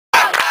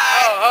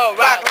rock,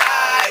 rock,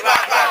 rock,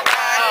 rock, rock,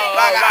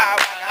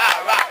 rock.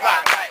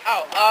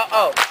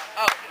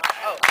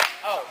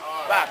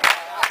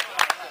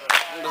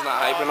 I'm just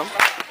not hyping them.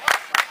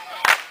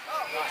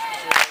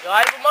 Yo,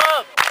 hype him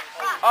up.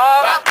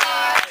 Rock,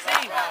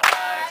 see.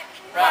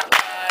 Rock,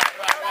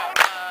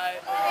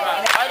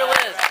 Title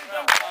is.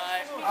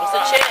 What's the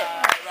chant?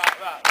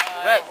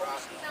 Correct.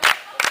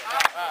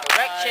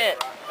 Correct chant.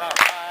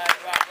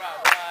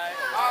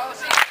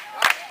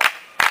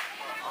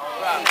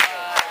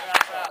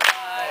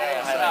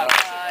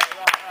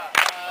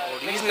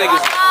 These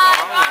niggas.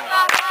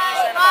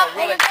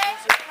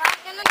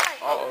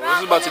 Oh, this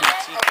is about to be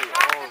Tito.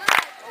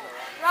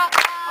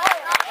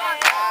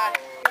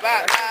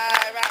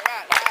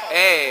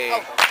 Hey.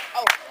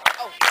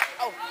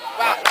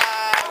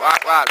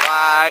 Rock, rock,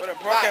 rock. With a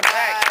broken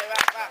back.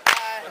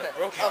 With a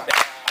broken back.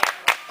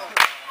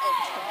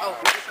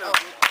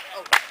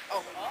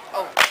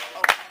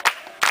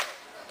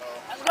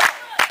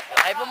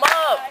 Hype him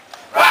up.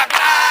 Rock,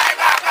 rock,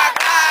 rock, rock,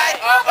 rock.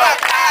 Rock, rock,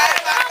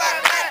 rock, rock,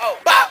 rock.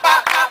 Bop,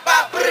 bop, bop,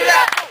 bop.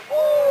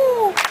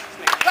 Woo.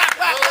 Rock,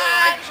 rock,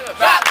 rock.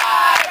 Rock,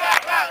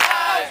 rock, rock,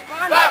 rock.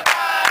 Rock, rock,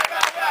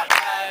 rock,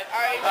 rock.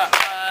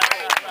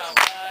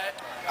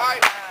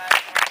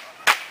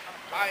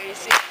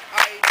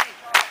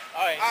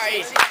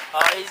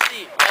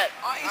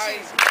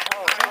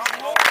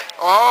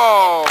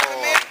 Oh.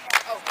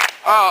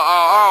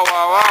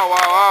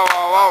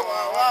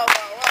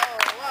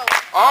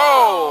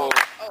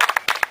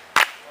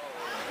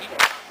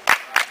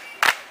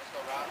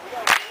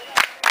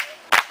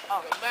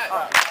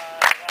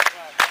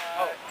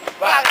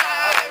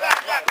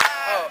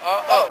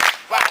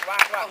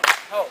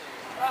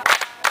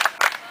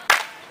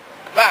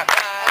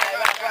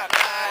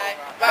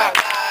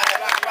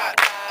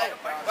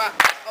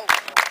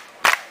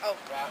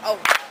 Oh.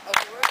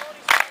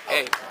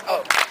 Hey.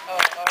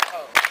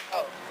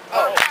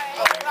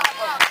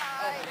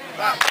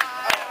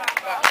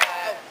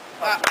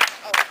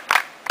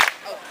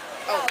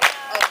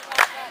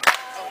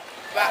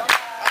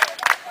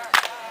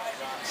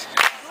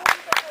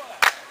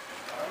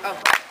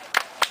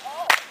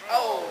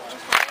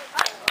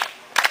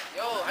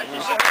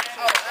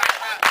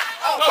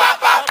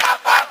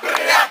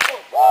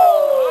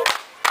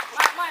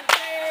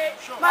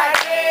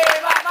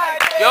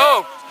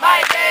 Yo.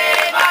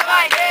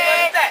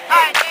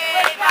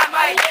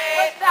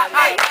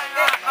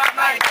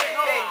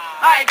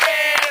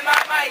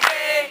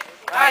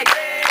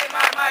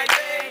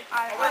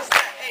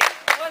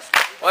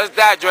 What's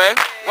that, Dre?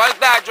 What's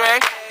that, Dre?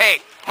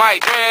 Hey, my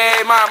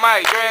Dre,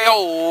 my Dre.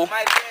 Oh,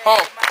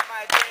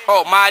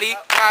 Myte,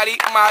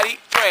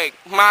 Dre.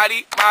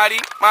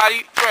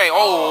 Myte, Dre.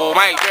 Oh,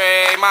 my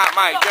Dre,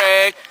 my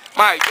Dre.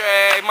 My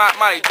Dre, my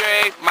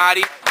Dre.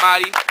 Myte,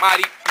 Dre. Myte,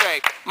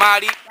 Dre.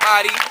 Myte,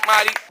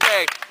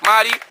 Dre.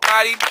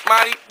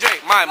 My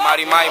Dre. Oh,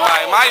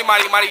 Myte,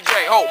 Dre. Myte,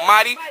 Dre.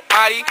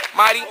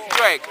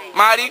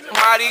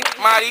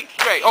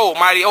 Oh,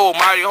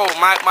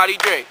 Myte,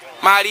 Dre.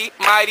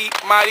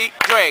 Myte,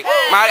 Dre.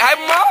 Hype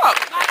him up.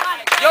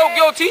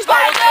 Yo, Tito,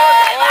 what's good?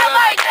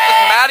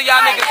 It's mad at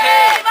y'all niggas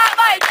here.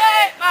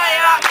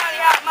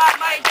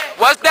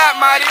 What's that,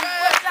 Myte?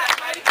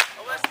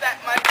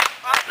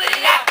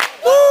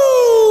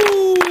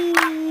 Woo!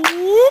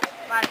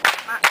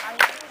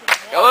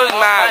 Yo, it's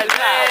not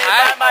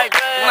hype.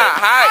 It's not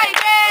hype.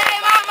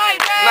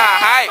 Not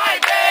hype.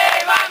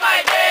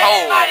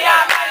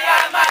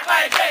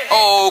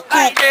 Oh,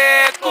 cool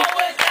kids.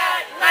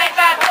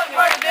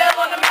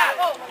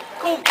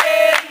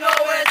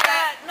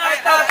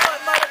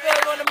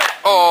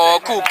 Oh,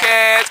 cool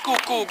kids, cool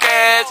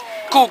kids,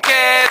 cool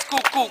kids,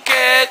 cool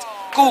kids,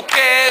 cool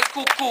kids,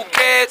 cool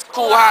kids,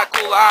 cool hot,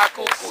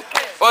 cool.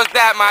 What's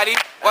that, Myte?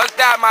 What's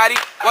that, Myte?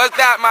 What's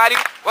that, Myte?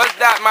 What's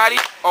that, Myte?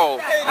 Oh,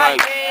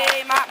 Myte.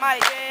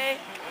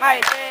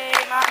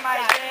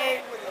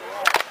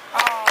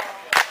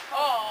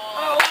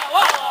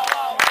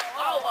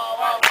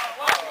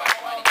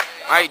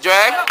 Myte,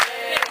 Dre?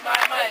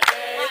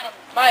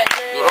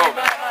 Yo,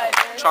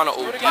 trying to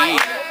OD.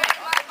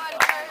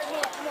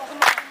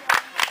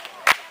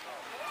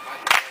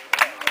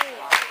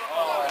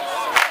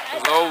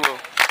 It's over.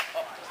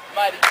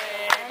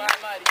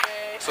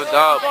 It's a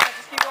dub.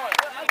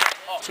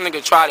 This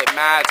nigga tried it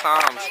mad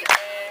times.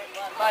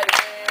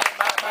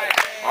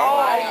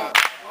 Oh.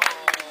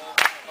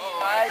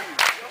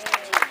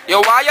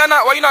 Yo, why you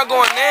not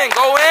going in?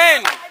 Go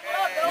in.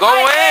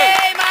 Go in.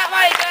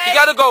 You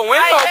gotta go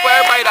in though for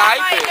everybody to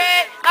hype it.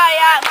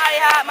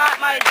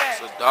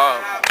 It's a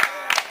dub.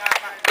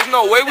 There's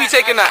no way we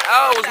taking the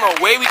L. There's no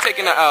way we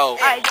taking the L.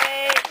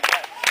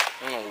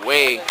 No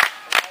way.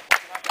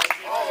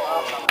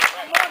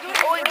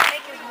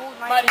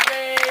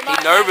 He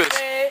nervous.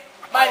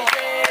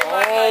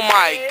 Oh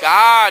my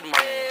God, man.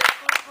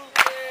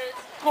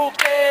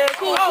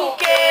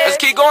 Let's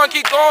keep going,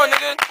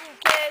 nigga.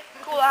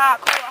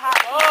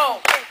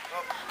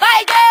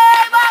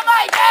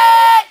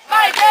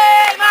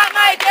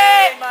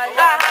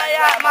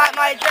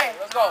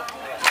 Let's go.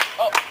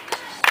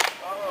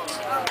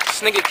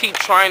 This nigga keep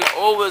trying to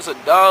over. It's a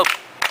dub.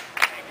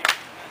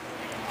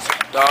 It's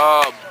a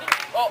dub.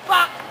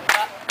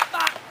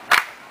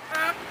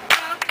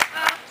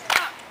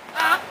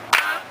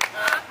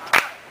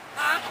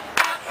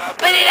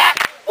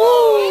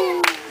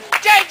 Woo!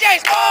 JJ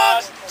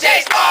Sparks!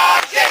 J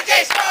Sparks!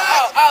 JJ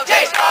Sparks!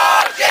 J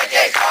Sparks!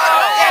 JJ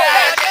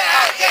Sparks!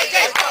 JJ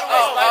Sparks!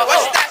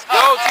 What's that?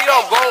 Yo, Tito,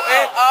 go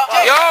in.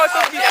 Yo, it's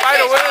supposed to be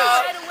Spider Wiz.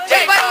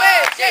 Spider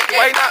Wiz!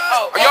 Wait, not.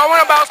 Y'all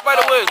want to battle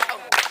Spider Wiz?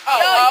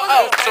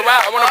 So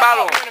I want to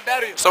battle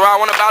him. So I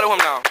want to battle him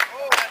now.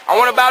 I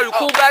want to battle you.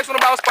 Cool Blacks want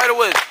to battle Spider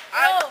Wiz.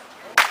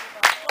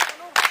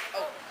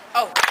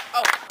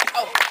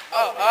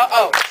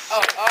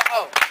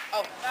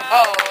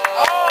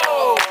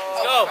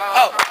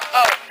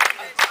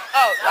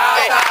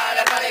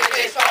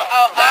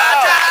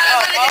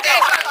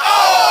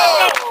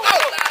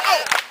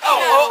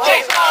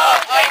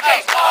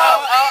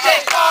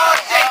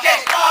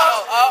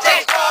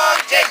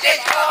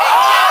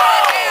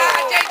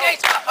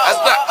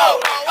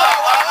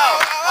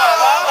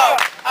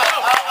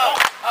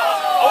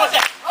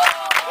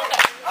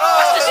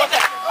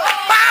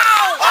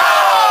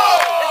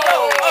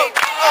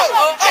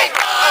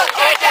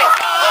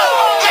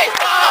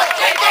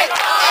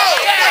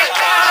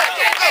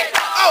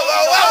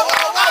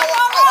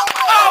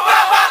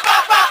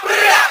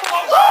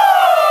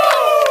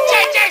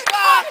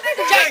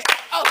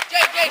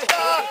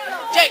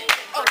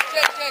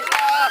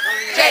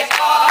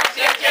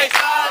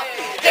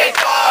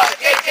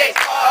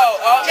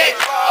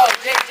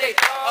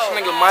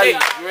 Myte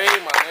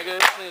great, my nigga.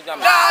 This nigga got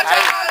me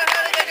hyped.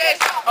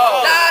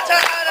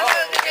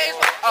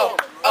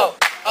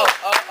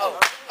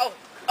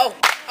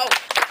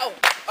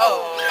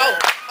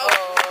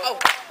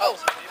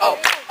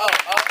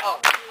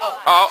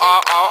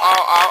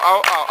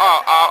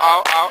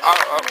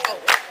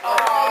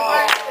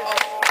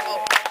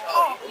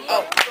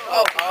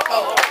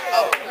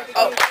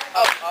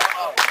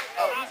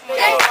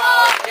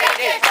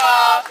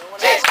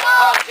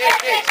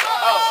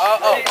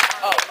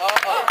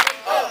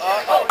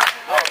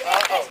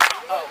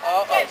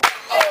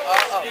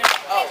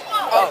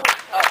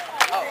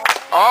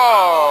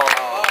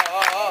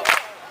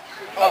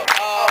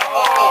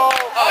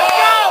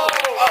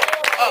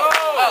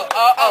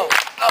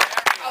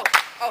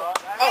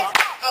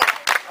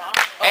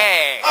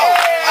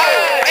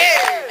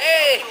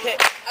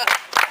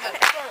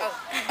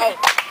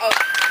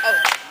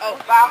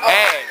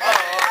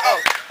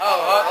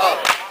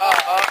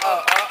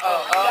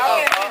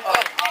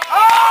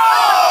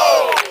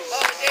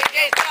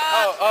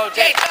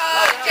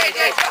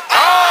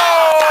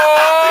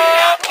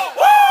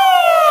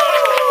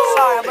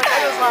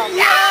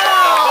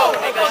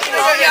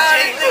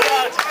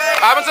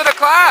 What happened to the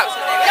claps?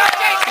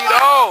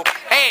 Tito.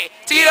 Hey,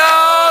 Tito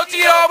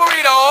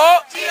burrito.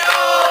 Tito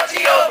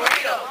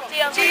burrito.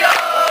 Tito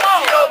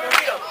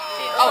burrito.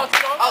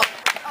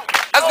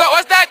 Let's go.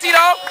 What's that,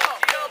 Tito?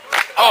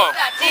 Oh.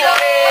 Tito.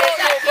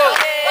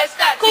 What's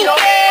that? Cool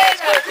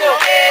kids. What's that,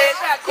 Tito?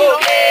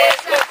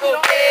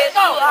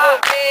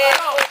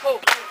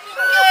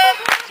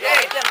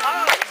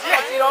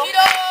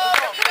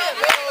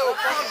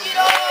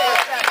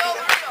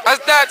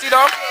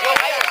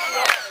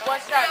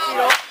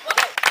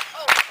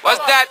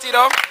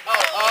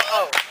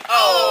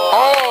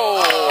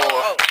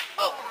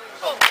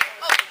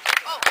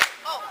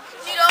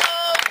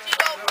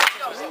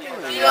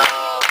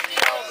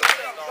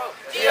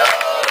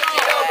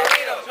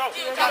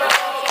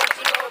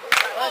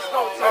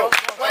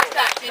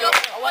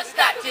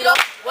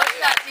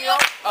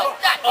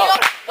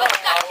 What's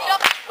that,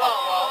 Tito?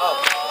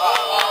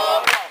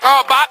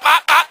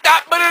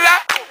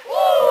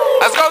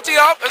 Let's go,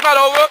 Tito. It's not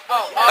over.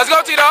 Let's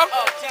go, Tito.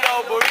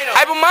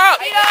 Hype him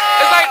up.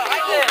 It's like,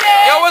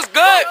 yo, what's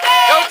good?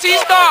 Yo,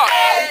 T-Star.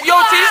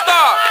 Yo,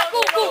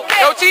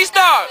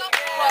 T-Star.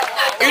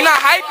 You not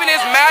hyping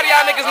this? Mad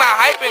y'all niggas not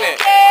hyping it.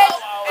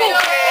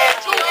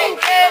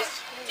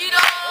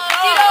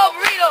 Tito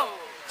burrito.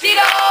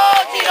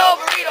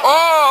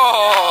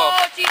 Oh.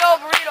 Tito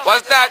burrito.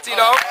 What's that,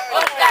 Tito?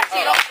 What's that,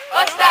 Tito?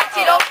 What's that,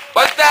 Tito?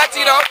 What's that,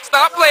 Tito?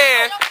 Stop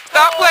playing.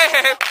 Stop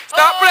playing.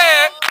 Stop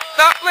playing.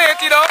 Stop playing,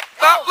 Tito.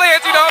 Stop playing,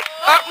 Tito.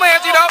 Stop playing,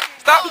 Tito.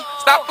 Stop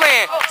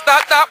playing.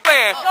 Stop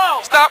playing.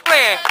 Stop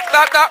playing.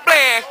 Stop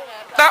playing.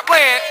 Stop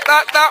playing.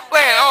 Stop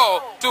playing.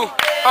 Oh, two.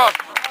 Oh.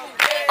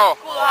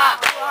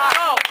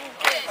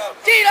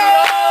 Tito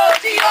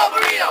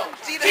burrito.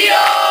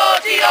 Tito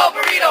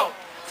burrito.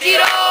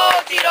 Tito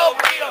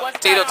burrito.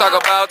 Tito talk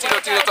about.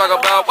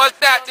 What's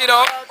that,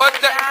 Tito? What's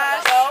that?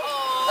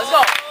 Let's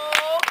go.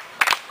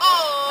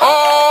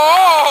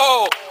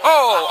 Oh.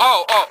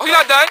 You're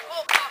not done.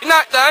 You're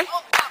not done.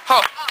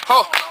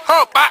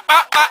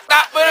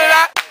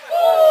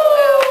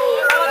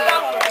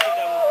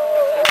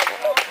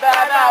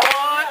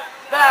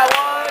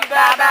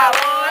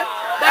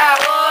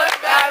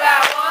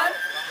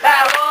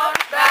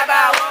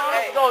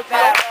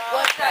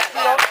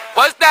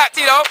 What's that,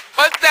 Tito?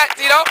 What's that,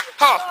 Tito?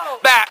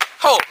 Back.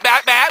 ho,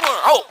 bad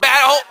one, ho,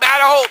 bad one, ho,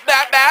 bad one,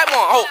 bad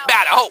one.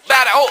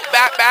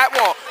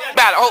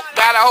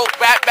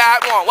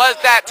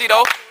 What's that,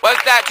 Tito?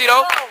 What's that,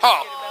 Tito?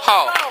 Ho,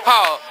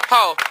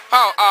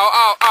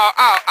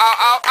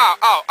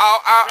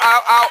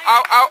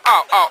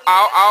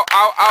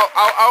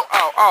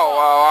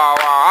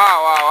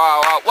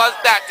 what's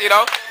that,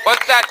 Tito?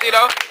 What's that,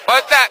 Tito?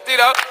 What's that,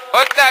 Tito?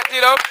 What's that,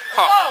 Tito?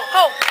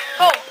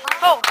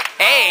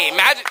 Hey,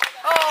 magic.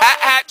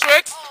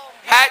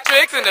 Hat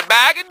tricks in the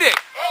bag of dick.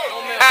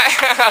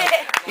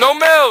 No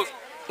mills.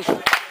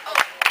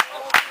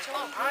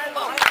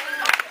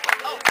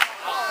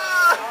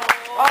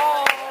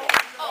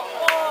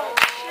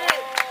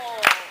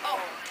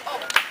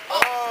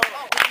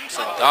 It's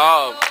a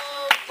dog.